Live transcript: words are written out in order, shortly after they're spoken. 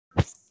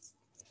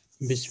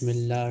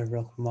Bismillah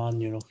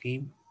ar-Rahman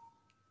ar-Rahim.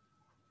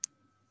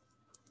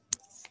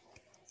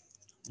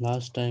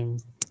 Last time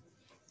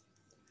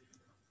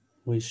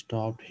we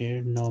stopped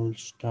here, now we'll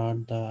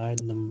start the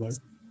ayat number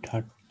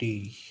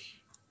 30.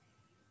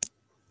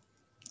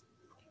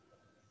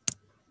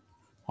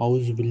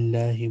 A'udhu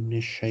billahi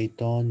minash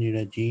shaitanir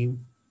rajim.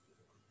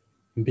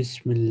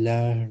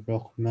 Bismillah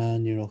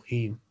ar-Rahman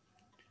ar-Rahim.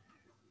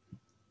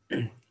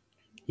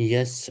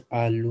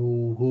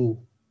 Yas'aluhu,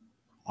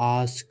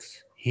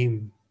 asks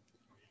him.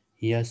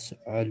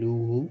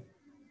 Yas'aluhu,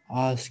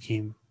 ask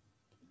him.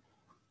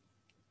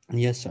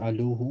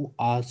 Yas'aluhu,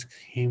 asks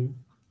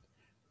him.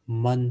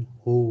 Man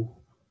who.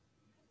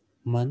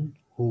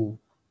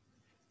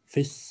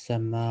 Fis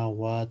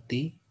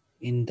samawati,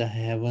 in the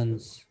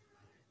heavens,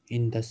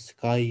 in the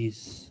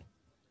skies,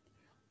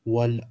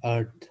 wal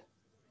earth,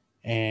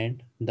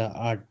 and the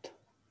earth.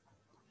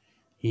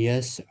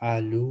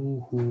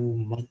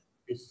 Yas'aluhu man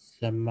fis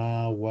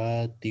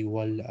samawati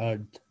wal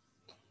earth.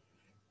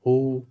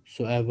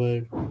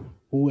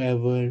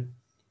 Whoever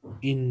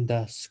in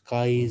the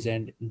skies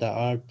and the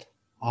earth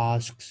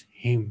asks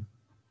him.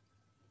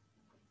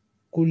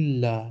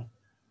 Kulla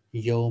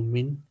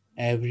yawmin,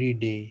 every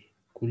day.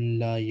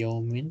 Kulla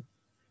yawmin,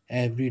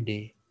 every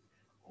day.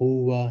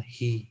 Huwa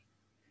he.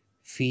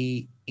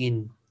 Fi,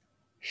 in.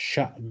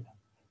 Shan.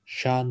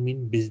 Shan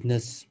mean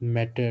business,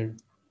 matter,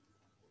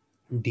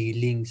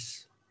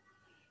 dealings.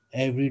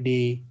 Every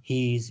day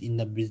he is in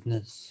the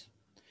business.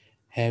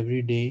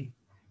 Every day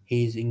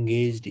he is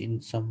engaged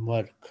in some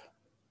work.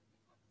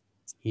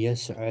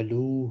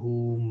 يسألوه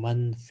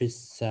من في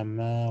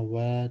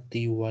السماوات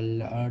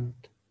والأرض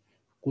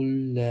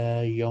كل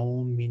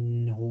يوم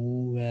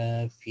هو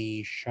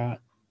في شأن.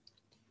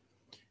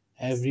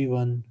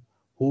 Everyone,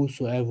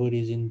 whosoever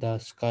is in the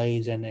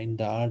skies and in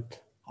the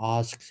earth,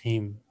 asks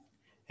him.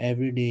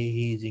 Every day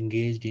he is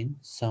engaged in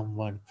some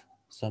work,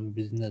 some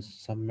business,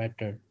 some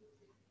matter.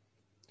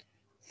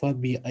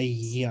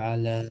 فَبِأَيِّ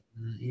آلَاءِ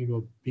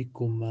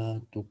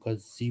رَبِّكُمَا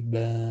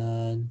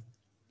تُكَذِّبَانِ.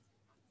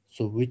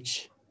 So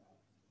which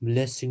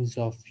blessings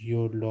of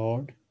your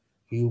Lord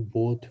you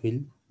both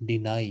will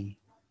deny?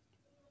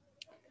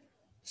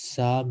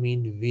 Sa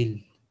mean will,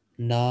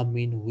 na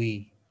mean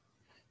we.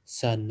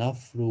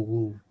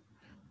 Sanafrugu,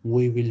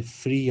 we will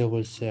free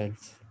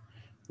ourselves,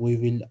 we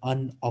will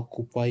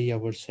unoccupy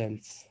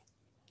ourselves.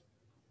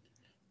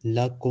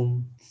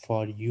 Lakum,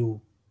 for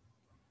you.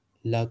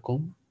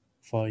 Lakum,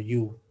 for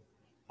you.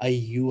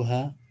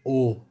 Ayyuha,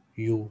 O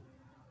you.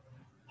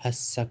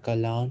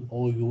 Has-sakalan,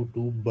 O you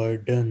to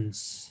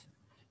burdens.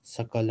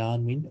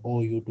 Sakalan mean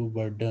O you to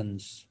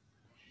burdens.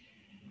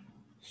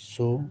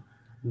 So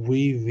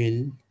we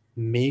will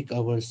make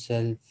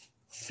ourselves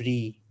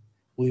free.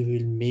 We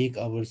will make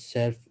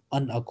ourselves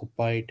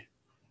unoccupied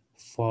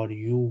for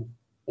you,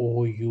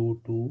 O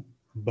you to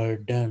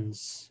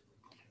burdens.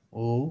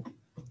 O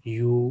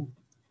you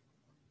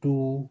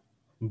to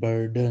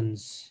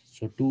burdens.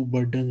 So two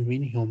burdens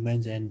mean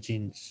humans and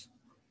jinns.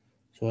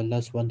 So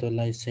Allah subhanahu wa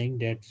ta'ala is saying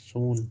that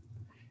soon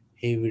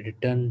He will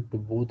return to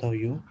both of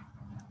you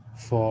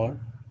for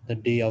the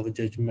day of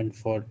judgment,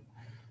 for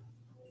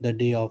the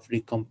day of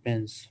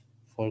recompense,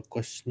 for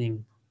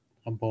questioning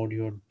about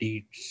your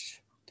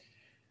deeds.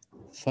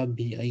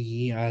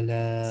 فَبِأَيِّ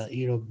آلَاءِ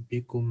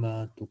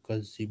رَبِّكُمَا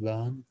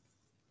تُكَذِّبَانِ.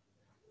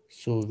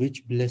 So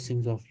which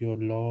blessings of your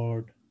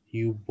Lord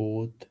you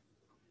both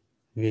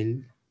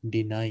will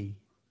deny?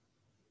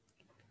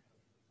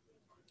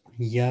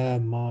 Ya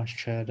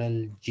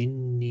masharal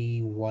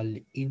jinni wal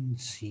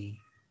insi.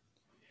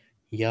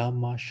 Ya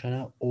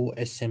mashara, O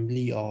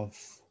assembly of.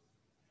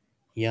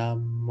 Ya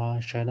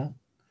mashara,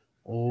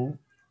 O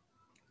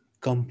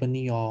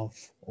company of.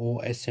 O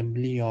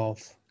assembly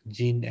of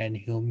jinn and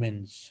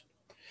humans.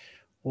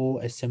 O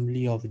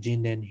assembly of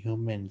jinn and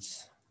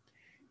humans.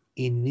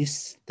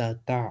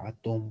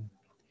 Inistata'atum,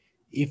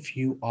 if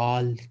you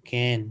all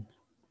can.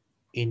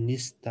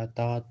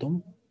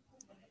 Inistata'atum,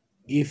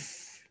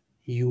 if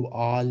you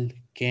all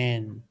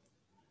can.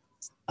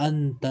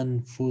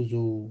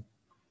 Antanfuzu,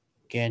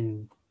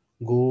 can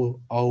go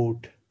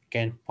out,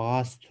 can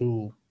pass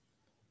through.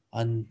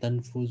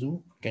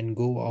 Antanfuzu, can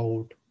go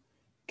out,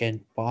 can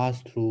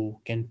pass through,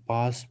 can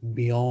pass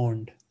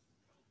beyond.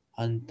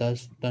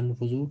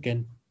 Antanfuzu,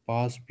 can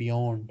pass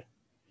beyond.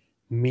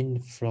 Min,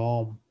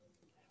 from.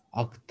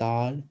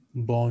 Aktar,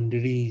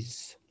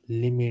 boundaries,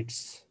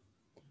 limits.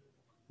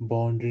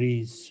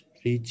 Boundaries,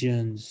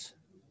 regions,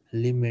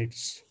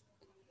 limits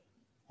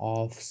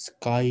of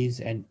skies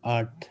and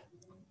earth.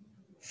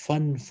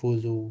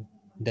 Fanfuzu,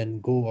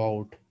 then go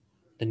out,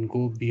 then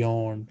go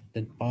beyond,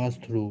 then pass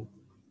through.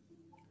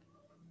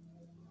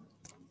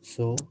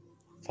 So,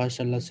 first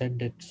Allah said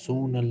that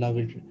soon Allah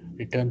will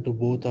return to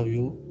both of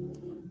you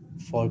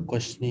for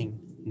questioning.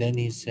 Then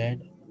He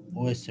said,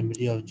 O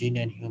assembly of jinn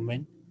and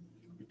human,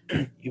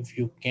 if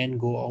you can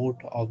go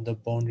out of the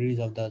boundaries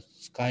of the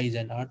skies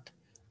and earth,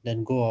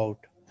 then go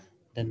out,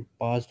 then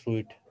pass through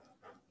it.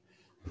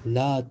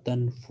 La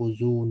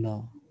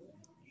tanfuzuna,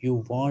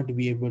 you won't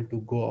be able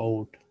to go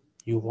out,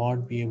 you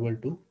won't be able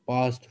to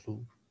pass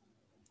through.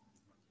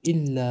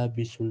 illa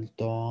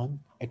bisultan,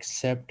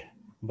 except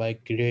by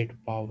great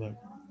power.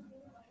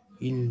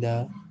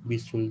 Illa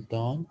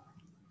bisultan,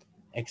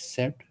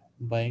 except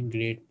by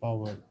great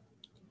power.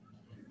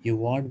 You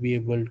won't be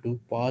able to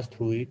pass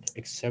through it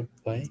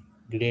except by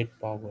great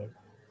power.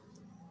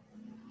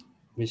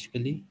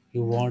 Basically,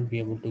 you won't be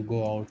able to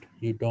go out.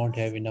 You don't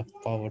have enough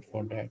power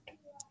for that.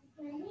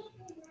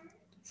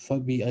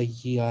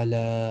 فَبِأَيِّ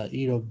آلَاءِ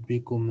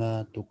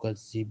رَبِّكُمَا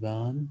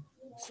تُكَذِّبَانِ.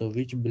 So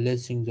which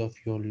blessings of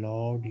your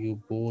Lord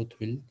you both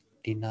will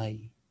deny?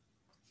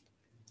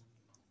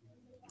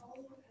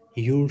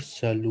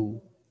 Yursalu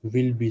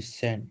will be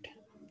sent.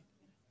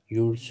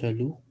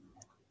 Yursalu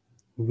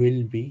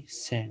will be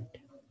sent.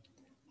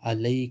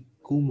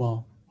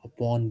 Alaykuma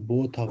upon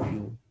both of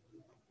you.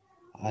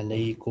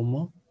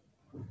 Alaykuma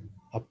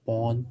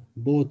upon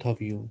both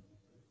of you.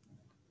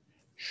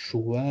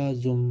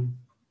 Shuwazum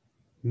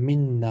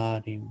min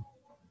narim,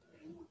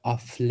 a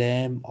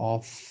flame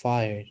of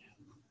fire.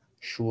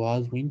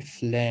 Shuwaz means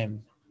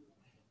flame.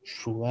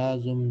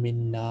 Shuwazum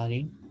min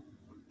narin,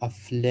 a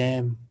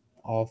flame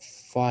of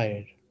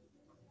fire.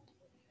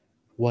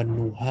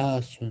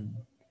 Wanuhasun,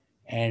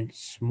 and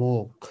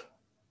smoke.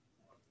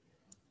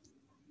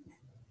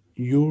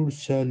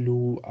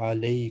 Yursalu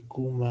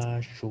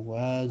alaykuma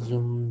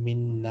shuwazum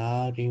min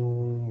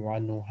narin wa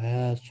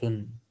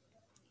nuhasun.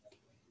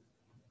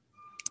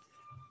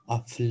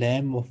 A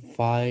flame of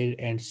fire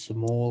and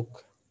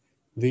smoke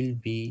will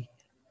be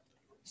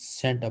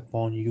sent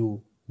upon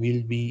you,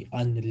 will be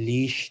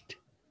unleashed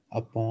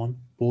upon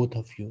both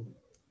of you.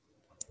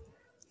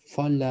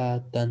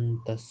 Fala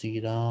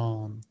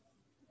tantasiran,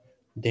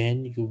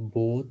 then you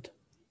both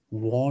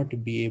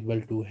won't be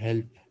able to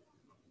help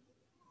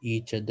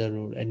each other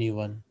or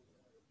anyone.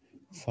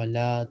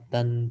 Fala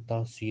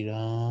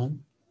tantasiran,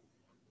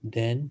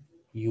 then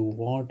you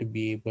won't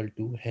be able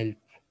to help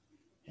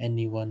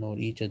anyone or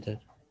each other.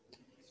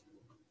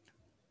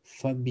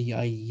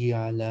 فَبِأَيِّ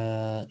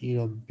آلَاءِ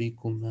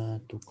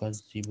رَبِّكُمَا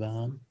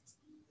تُكَذِّبَانِ.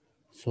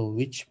 So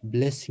which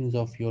blessings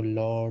of your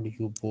Lord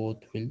you both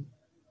will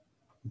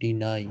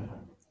deny?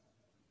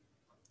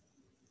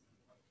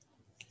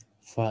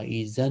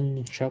 فَإِذَا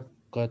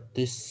انشَقَّتِ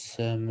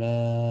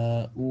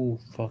السَّمَاءُ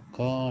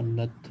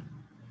فَكَانَتْ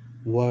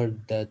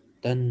وَرْدَةً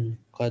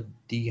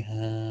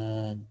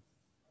كَالدِّهَانِ.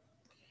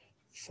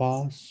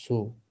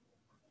 So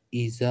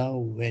إِذَا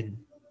when.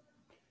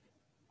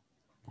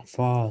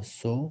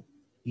 So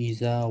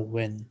إِذَا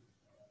when.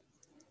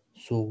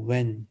 So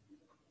when.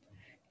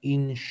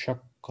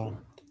 انشقت.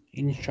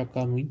 انشق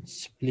means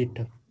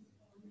split.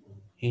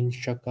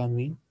 انشق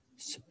means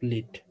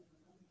split,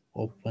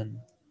 open.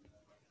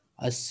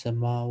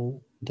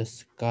 As-samau, the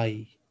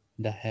sky,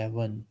 the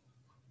heaven.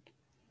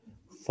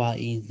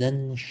 فَإِذَا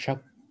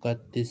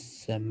انشَقَّتِ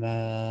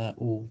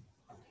السَّمَاءُ.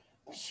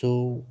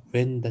 So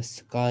when the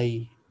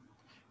sky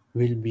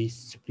will be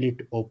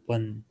split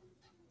open,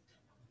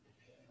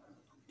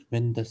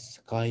 when the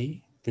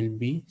sky will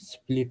be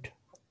split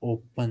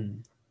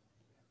open.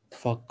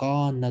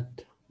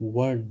 فَكَانَتْ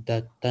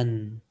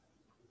وَرْدَةً.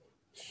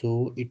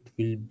 So it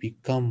will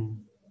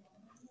become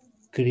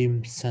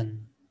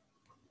crimson.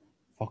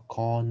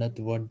 فَكَانَتْ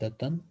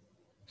وَرْدَةً.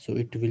 So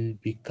it will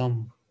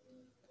become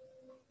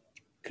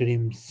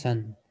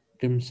crimson.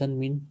 Crimson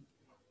means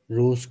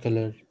rose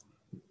color,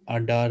 a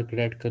dark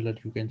red color,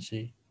 you can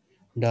say,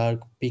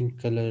 dark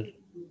pink color,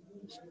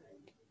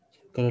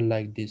 color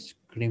like this,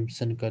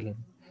 crimson color.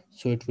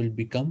 So it will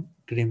become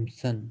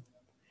crimson.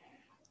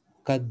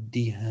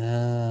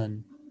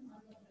 Kaddihan,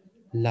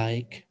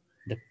 like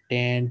the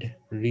tanned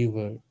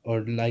river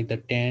or like the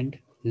tanned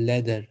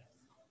leather.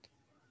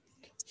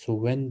 So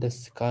when the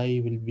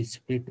sky will be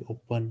split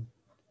open,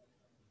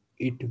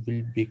 it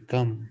will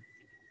become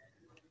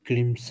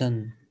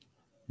crimson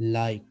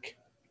like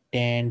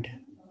tanned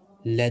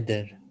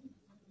leather.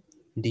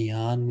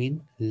 Dihan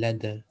mean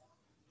leather.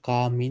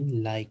 Ka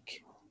mean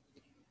like.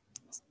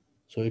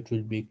 So it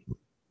will be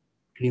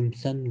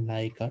crimson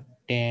like a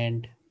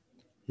tanned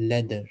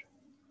leather.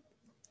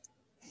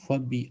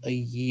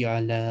 فَبِأَيِّ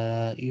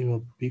آلَاءِ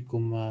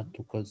رَبِّكُمَا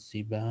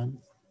تُكَذِّبَانِ.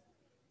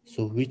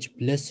 So which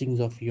blessings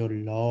of your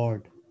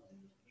Lord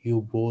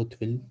you both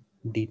will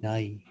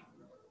deny?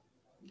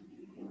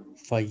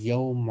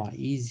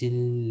 فَيَوْمَئِذٍ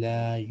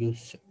لَا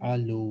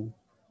يُسْأَلُ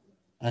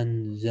عَنْ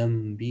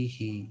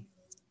ذَنبِهِ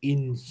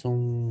إِنسٌ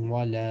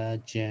وَلَا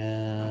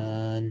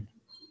جَانٌ.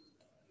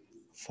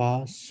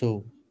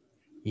 So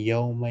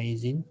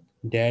يَوْمَئِذٍ,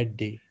 that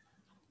day.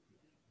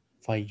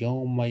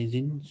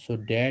 فَيَوْمَئِذٍ, so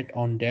that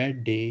on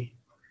that day.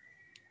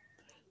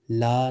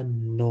 La,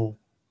 no.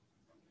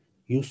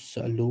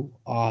 Yusalu,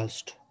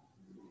 asked.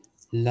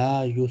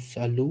 La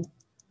yusalu,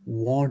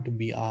 won't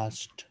be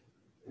asked.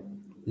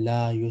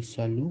 La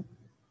yusalu,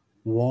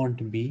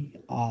 won't be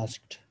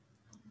asked.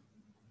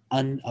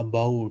 An,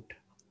 about.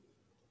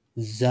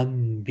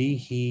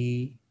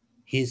 Zambihi,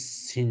 his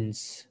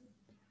sins.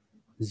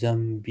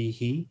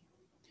 Zambihi,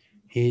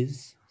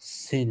 his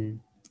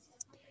sin.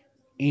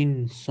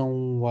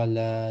 Insun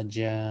wala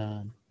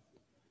jan,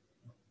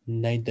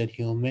 neither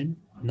human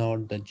nor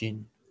the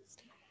jinn.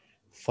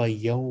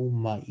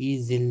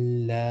 فَيَوْمَئِذٍ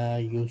لَا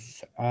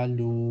يُسْأَلُ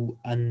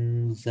عَنْ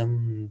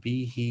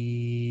ذَنْبِهِ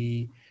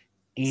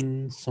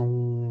إِنسٌ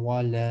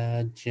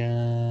وَلَا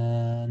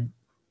جَانٌ.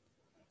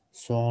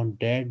 So on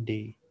that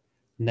day,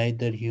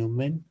 neither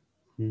human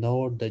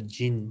nor the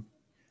jinn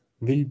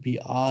will be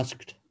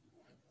asked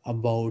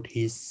about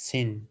his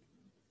sin.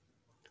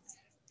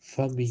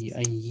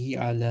 فَبِأَيِّ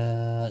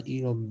آلَاءِ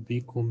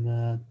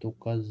رَبِّكُمَا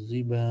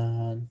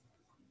تُكَذِّبَانِ.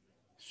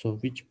 So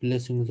which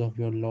blessings of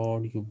your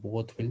Lord you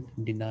both will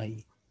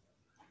deny?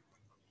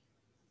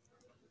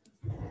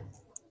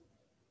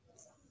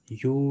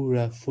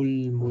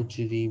 Yuraful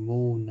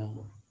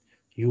mujrimuna.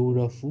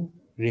 Yurafu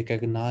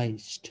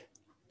recognized.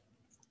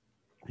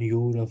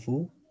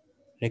 Yurafu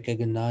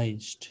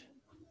recognized.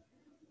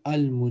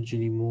 Al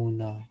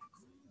mujrimuna,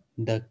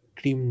 the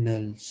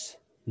criminals,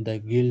 the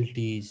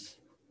guilties,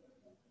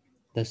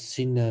 the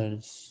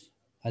sinners.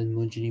 Al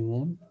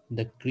mujrimun,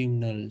 the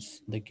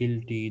criminals, the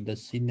guilty, the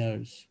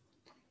sinners.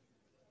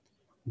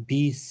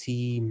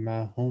 BC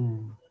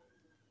mahum,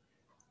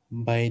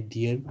 by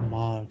their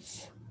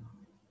marks,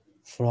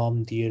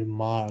 from their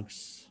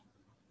marks.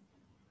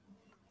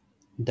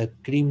 The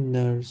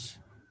criminals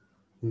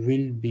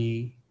will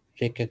be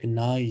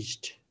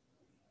recognized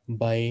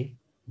by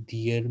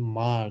their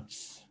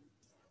marks.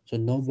 So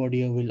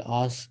nobody will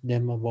ask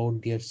them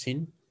about their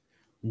sin.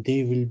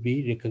 They will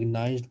be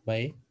recognized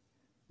by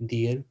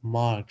their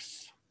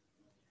marks.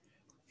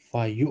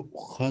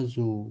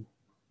 فَيُؤْخَذُ,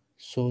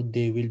 so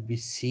they will be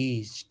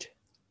seized.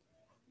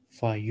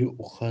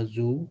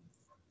 فَيُؤْخَذُ,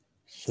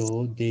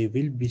 so they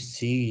will be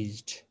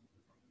seized.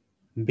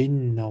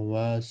 Bin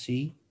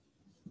nawasi,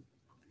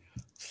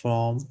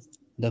 from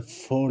the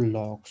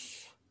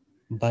forelocks,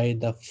 by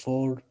the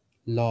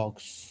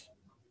forelocks.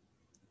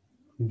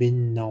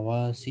 Bin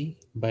nawasi,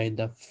 by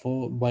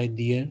by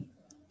their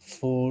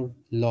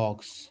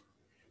forelocks.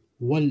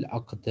 Wal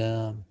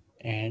aqdam,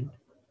 and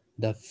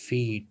the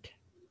feet.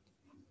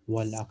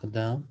 Wal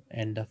aqdam,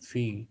 and the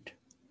feet.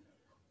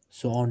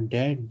 So on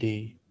that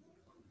day,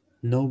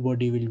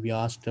 nobody will be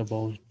asked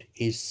about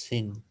his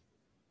sin.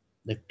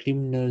 The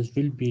criminals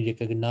will be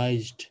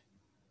recognized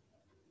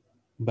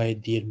by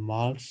their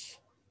marks.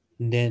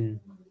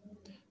 Then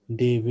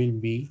they will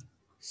be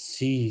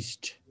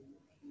seized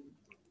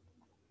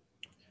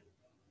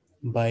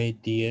by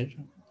their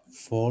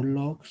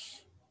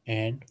forelocks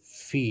and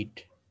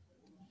feet.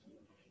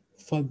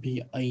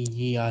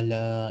 فَبِأَيِّ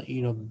آلَاءِ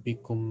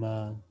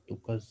رَبِّكُمَا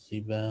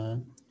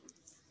تُكَذِّبَانِ.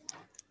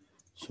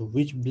 So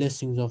which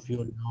blessings of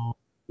your Lord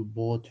you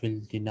both will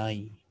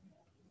deny?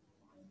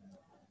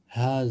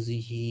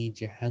 هَذِهِ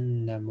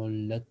جَهَنَّمُ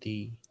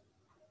الَّتِي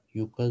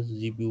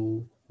يُكَذِّبُ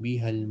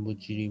بِهَا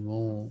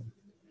الْمُجْرِمُونَ.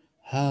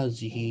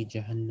 هَذِهِ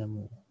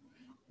جَهَنَّمُ,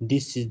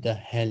 this is the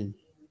hell.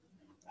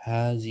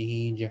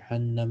 هَذِهِ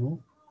جَهَنَّمُ,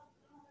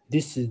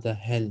 this is the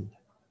hell.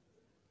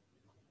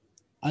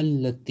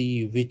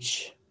 Allati,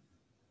 which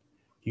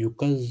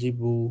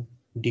yukazzibu,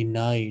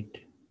 denied,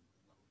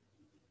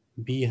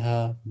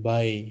 biha,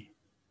 by,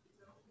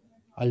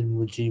 al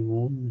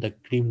mujrimun, the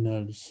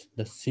criminals,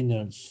 the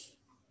sinners.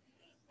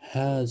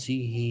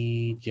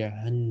 Hazihi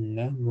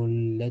jahannamu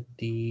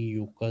allati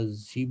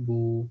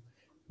yukazzibu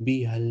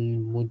biha al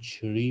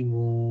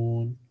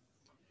mujrimun.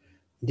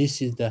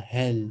 This is the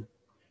hell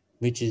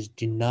which is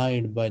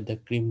denied by the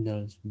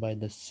criminals, by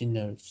the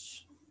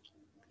sinners.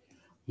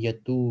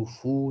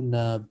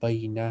 Yatufuna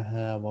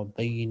bainaha wa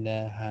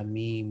baina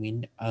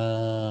hamimin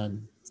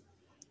an.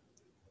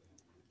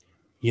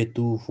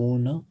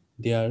 Yatufuna,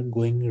 they are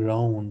going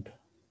round.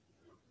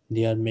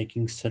 They are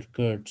making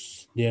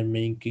circuits. They are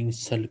making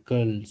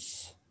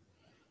circles.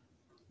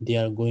 They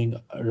are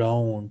going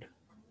around.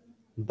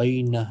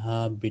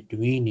 Bainaha,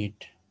 between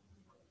it.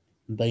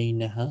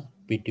 Bainaha,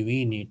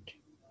 between it.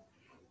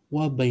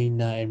 Wa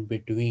baina, and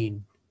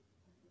between.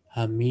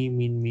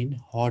 Hamimin mean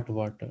hot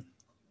water.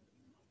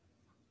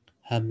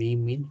 Hamim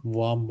mean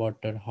warm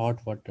water,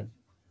 hot water.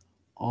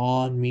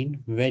 On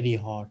mean very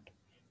hot,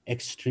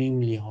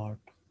 extremely hot.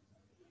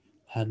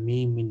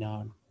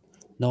 Hamiminan.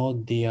 Now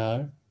they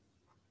are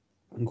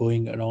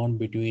going around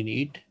between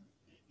it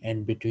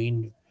and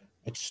between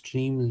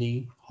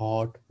extremely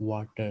hot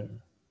water.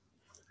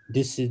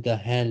 This is the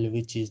hell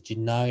which is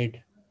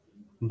denied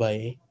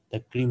by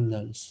the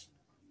criminals.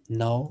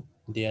 Now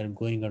they are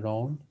going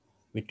around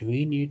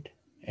between it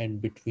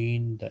and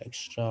between the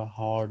extra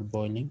hot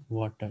boiling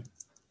water.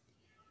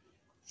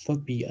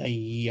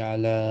 فَبِأَيِّ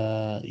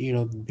آلَاءِ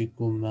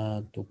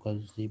رَبِّكُمَا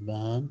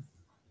تُكَذِّبَانِ.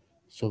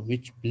 So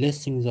which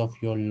blessings of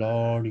your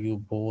Lord you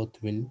both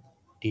will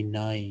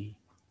deny?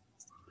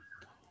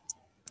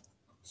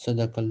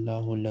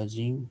 Sadaqallahul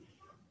Azim.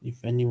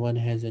 If anyone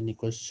has any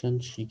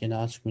questions, she can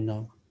ask me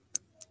now.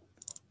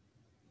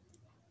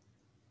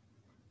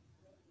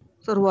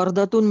 Sir,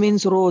 Vardatun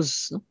means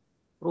rose.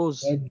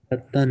 Rose.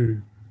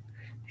 Vardatan.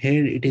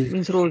 Here it It is,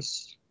 means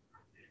rose.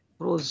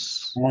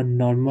 Rose. on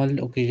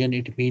normal occasion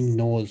it means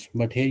nose,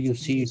 but here you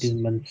see it is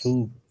Yes.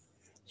 mansoob.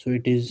 So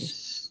it is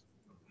Yes.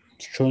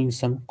 showing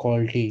some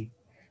quality.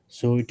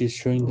 So it is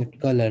showing the Okay.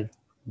 color,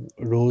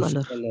 rose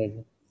Color.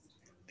 color,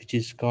 which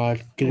is called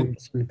Oh,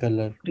 crimson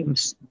color.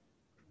 crimson.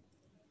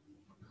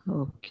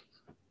 Okay.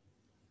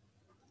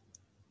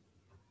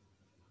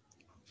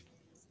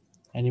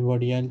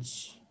 Anybody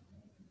else?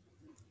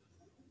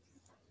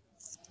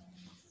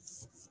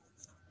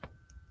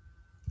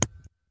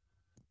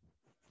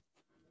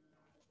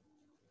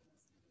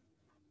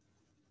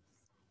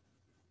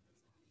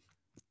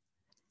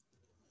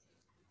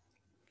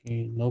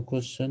 Okay, no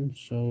question.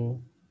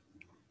 So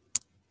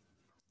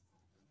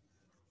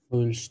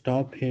we will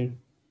stop here,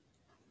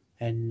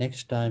 and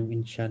next time,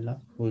 inshallah,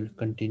 we will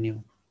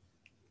continue.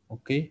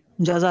 Okay?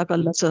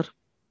 Jazakallah, sir.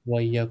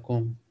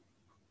 Wayyakum.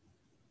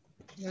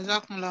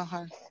 Jazakumullah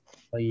khair.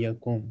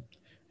 Wayyakum.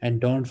 And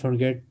don't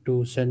forget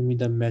to send me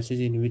the message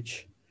in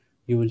which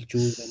you will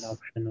choose an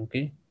option.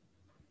 Okay?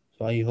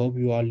 So I hope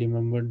you all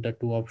remembered the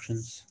two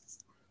options.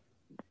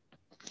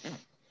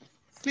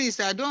 Please,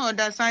 I don't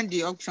understand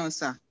the option,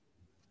 sir.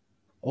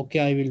 Okay,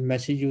 I will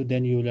message you,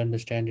 then you will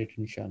understand it,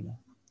 inshallah.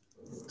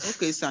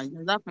 Okay, sir.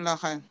 Jazakumullah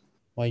khair.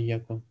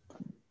 Wayyakum.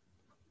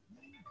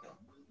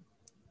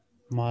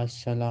 Ma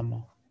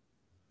salama.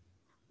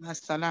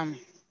 Assalam.